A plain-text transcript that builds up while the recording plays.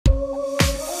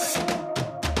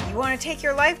You want to take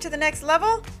your life to the next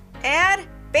level? Add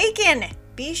bacon!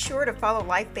 Be sure to follow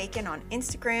Life Bacon on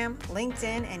Instagram,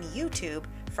 LinkedIn, and YouTube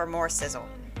for more sizzle.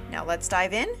 Now let's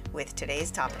dive in with today's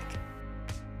topic.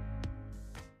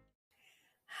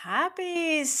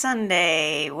 Happy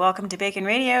Sunday. Welcome to Bacon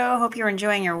Radio. Hope you're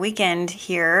enjoying your weekend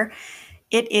here.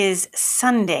 It is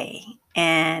Sunday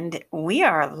and we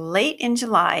are late in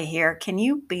July here. Can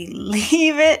you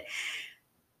believe it?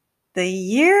 The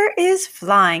year is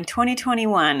flying,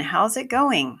 2021. How's it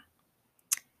going?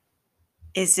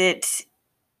 Is it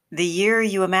the year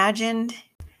you imagined?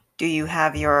 Do you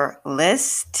have your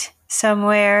list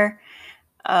somewhere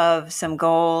of some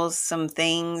goals, some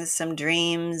things, some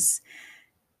dreams,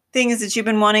 things that you've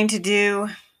been wanting to do?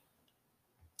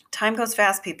 Time goes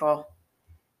fast, people.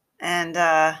 And,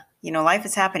 life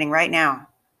is happening right now.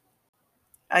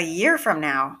 A year from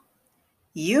now,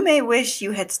 you may wish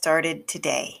you had started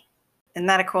today. Isn't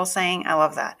that a cool saying? I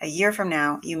love that. A year from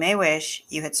now, you may wish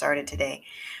you had started today.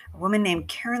 A woman named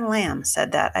Karen Lamb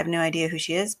said that. I have no idea who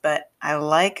she is, but I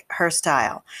like her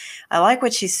style. I like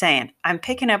what she's saying. I'm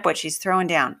picking up what she's throwing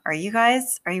down. Are you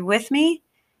with me?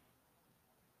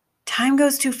 Time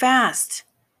goes too fast.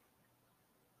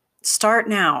 Start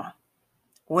now.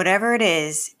 Whatever it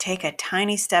is, take a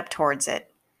tiny step towards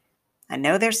it. I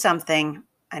know there's something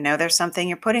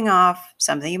you're putting off,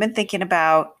 something you've been thinking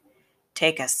about.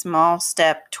 Take a small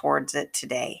step towards it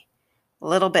today.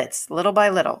 Little bits, little by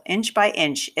little, inch by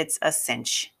inch, it's a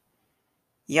cinch.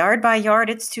 Yard by yard,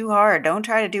 it's too hard. Don't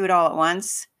try to do it all at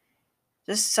once.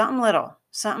 Just something little,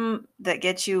 something that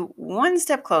gets you one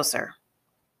step closer.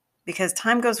 Because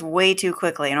time goes way too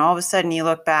quickly, and all of a sudden you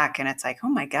look back and it's like, oh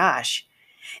my gosh.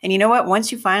 And you know what?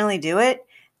 Once you finally do it,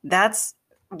 that's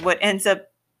what ends up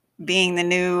being the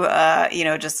new,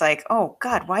 just like, oh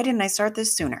God, why didn't I start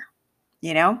this sooner?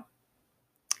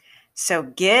 So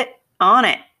get on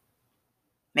it.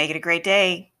 Make it a great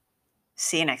day.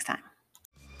 See you next time.